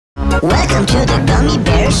Welcome to the Gummy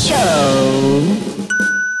Bear Show.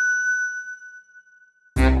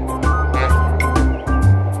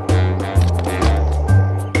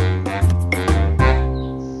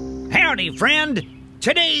 Howdy, friend.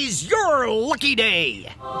 Today's your lucky day.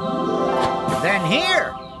 Then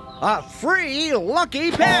here, a free lucky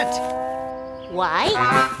pet.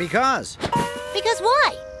 Why? Because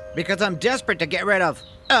Why? Because I'm desperate to get rid of.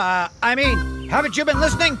 Haven't you been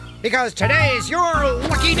listening? Because today's your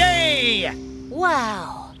lucky day.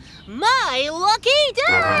 Wow, my lucky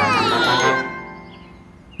day!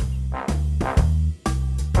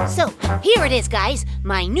 So, here it is, guys,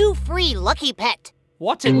 my new free lucky pet.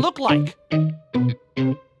 What's it look like?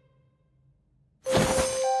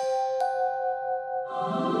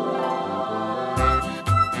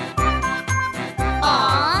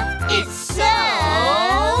 Aw, it's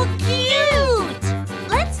so cute!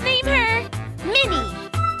 Let's name her Minnie.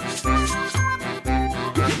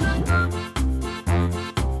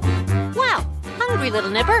 Wow, hungry little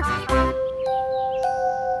nipper.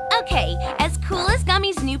 Okay, as cool as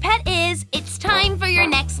Gummy's new pet is, it's time for your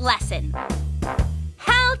next lesson.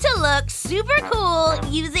 How to look super cool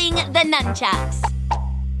using the nunchucks.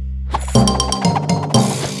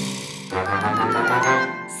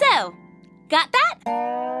 So, got that?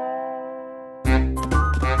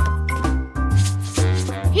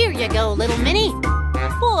 Here you go, little Minnie.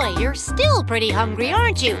 Boy, you're still pretty hungry,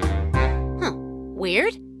 aren't you? Huh,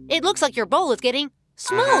 weird. It looks like your bowl is getting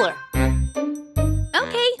smaller.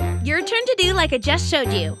 Okay, your turn to do like I just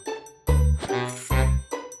showed you.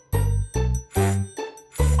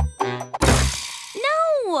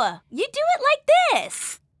 No, you do it like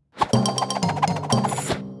this.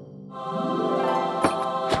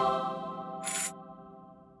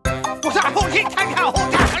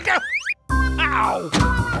 Ow!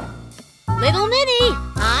 Little Minnie,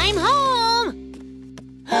 I'm home.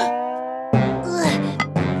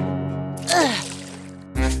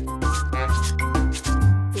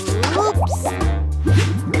 Oops.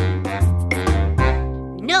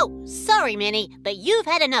 No, sorry, Minnie, but you've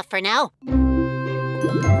had enough for now.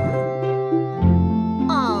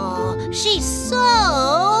 Oh, she's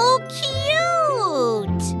so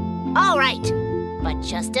cute. All right, but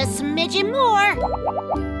just a smidgen more.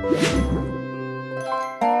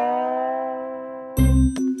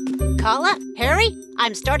 Kala, Harry,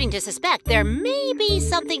 I'm starting to suspect there may be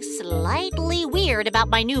something slightly weird about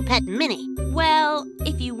my new pet, Minnie. Well,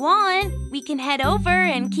 if you want, we can head over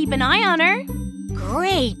and keep an eye on her.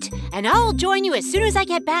 Great! And I'll join you as soon as I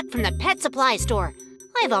get back from the pet supply store.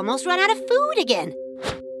 I've almost run out of food again.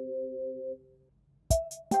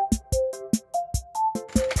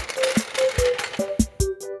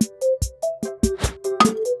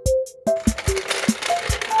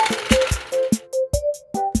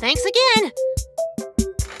 Thanks again.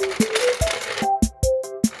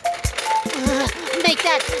 Make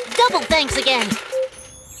that double thanks again.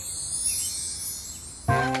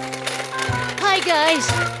 Hi, guys.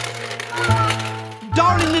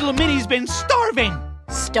 Darling little Minnie's been starving.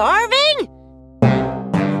 Starving?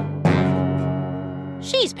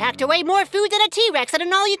 She's packed away more food than a T-Rex at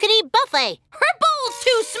an all-you-can-eat buffet. Her bowl's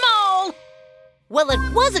too small. Well, it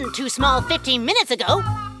wasn't too small 15 minutes ago.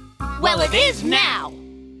 Well, it is now.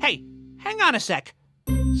 Hey, hang on a sec.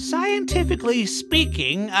 Scientifically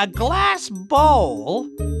speaking, a glass bowl...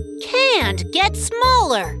 Can't get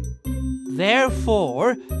smaller.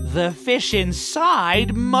 Therefore, the fish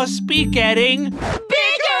inside must be getting...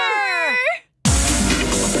 Bigger!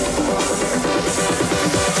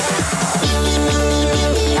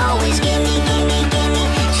 Minnie, always gimme, gimme, gimme.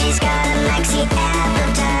 She's got a maxi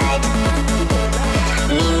appetite.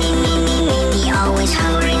 Minnie, always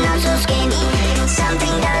hungry, not so skinny.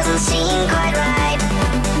 Something doesn't seem quite right.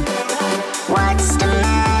 What's the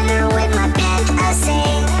matter with my pet, I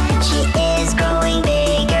say? She is growing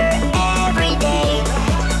bigger every day.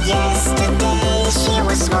 Yesterday she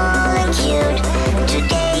was small and cute.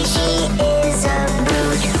 Today she is a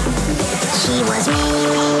brute. She was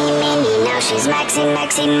mini, now she's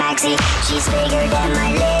maxi. She's bigger than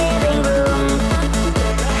my living room.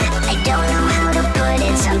 I don't know how to put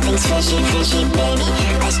it, something's fishy, baby.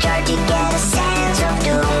 I start to get a sense of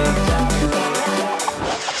doom.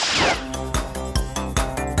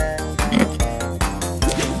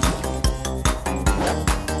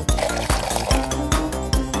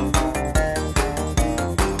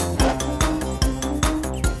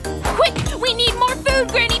 Quick, we need more food,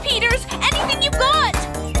 Granny Peters. Anything you've got.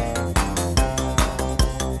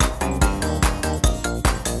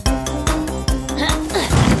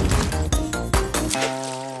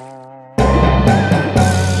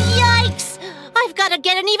 Yikes! I've got to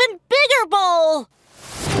get an even bigger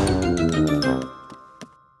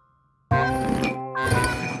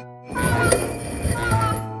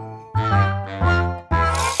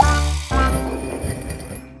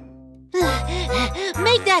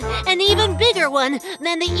bigger one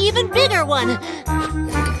than the even bigger one.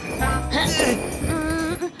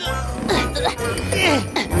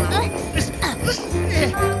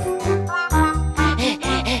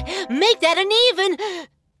 Make that an even.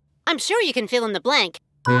 I'm sure you can fill in the blank.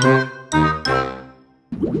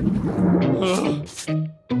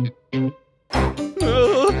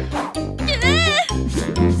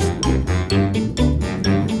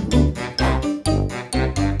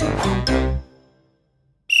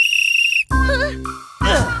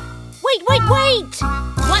 Wait!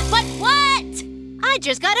 What? I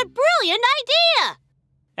just got a brilliant idea!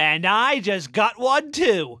 And I just got one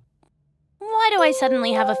too. Why do I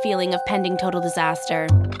suddenly have a feeling of pending total disaster?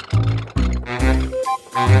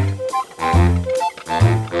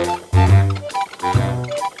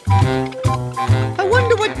 I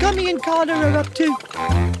wonder what Gummy and Carla are up to.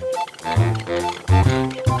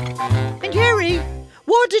 And Harry,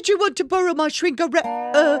 why did you want to borrow my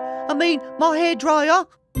my hairdryer?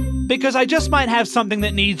 Because I just might have something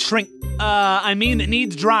that needs that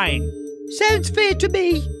needs drying. Sounds fair to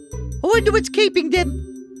me. I wonder what's keeping them.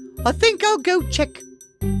 I think I'll go check.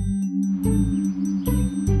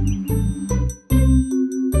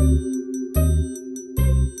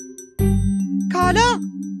 Carla?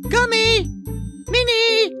 Gummy?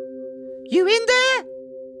 Minnie? You in there?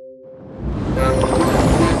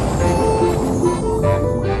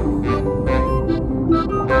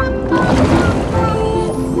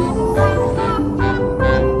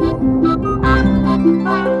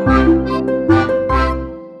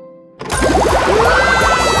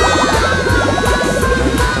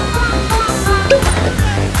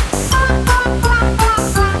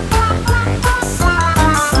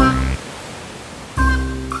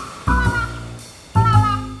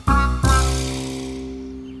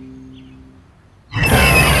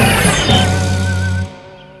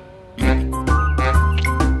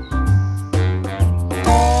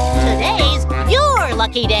 Today's your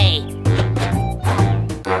lucky day.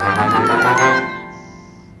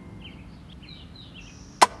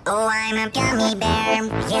 Oh, I'm a gummy bear.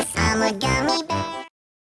 Yes, I'm a gummy bear.